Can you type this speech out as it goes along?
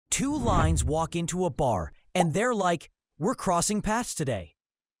Two lines walk into a bar, and they're like, "We're crossing paths today."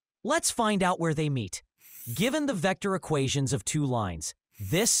 Let's find out where they meet. Given the vector equations of two lines,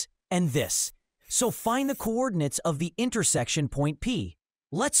 this and this, so find the coordinates of the intersection point P.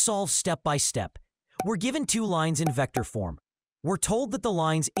 Let's solve step by step. We're given two lines in vector form. We're told that the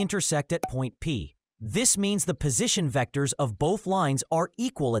lines intersect at point P. This means the position vectors of both lines are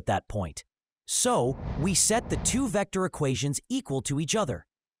equal at that point. So, we set the two vector equations equal to each other.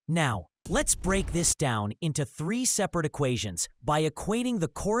 Now, let's break this down into three separate equations by equating the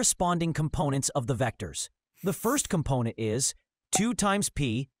corresponding components of the vectors. The first component is 2 times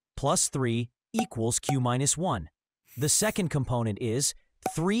p plus 3 equals q minus 1. The second component is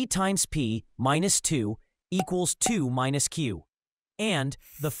 3 times p minus 2 equals 2 minus q. And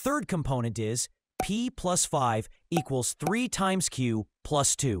the third component is p plus 5 equals 3 times q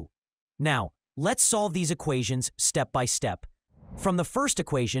plus 2. Now, let's solve these equations step by step. From the first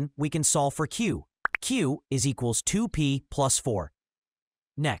equation, we can solve for q. q is equals 2p plus 4.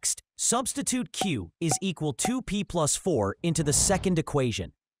 Next, substitute q is equal 2p plus 4 into the second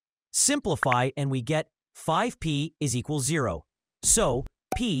equation. Simplify and we get 5p is equal 0. So,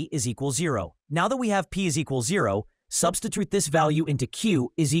 p is equal 0. Now that we have p is equal 0, substitute this value into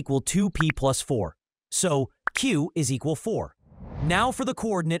q is equal 2p plus 4. So, q is equal 4. Now for the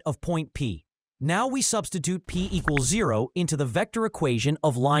coordinate of point P. Now we substitute p equals 0 into the vector equation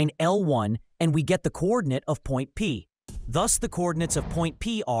of line L1 and we get the coordinate of point P. Thus, the coordinates of point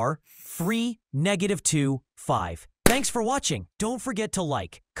P are 3, -2, 5. Thanks for watching. Don't forget to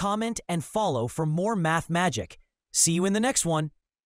like, comment, and follow for more math magic. See you in the next one.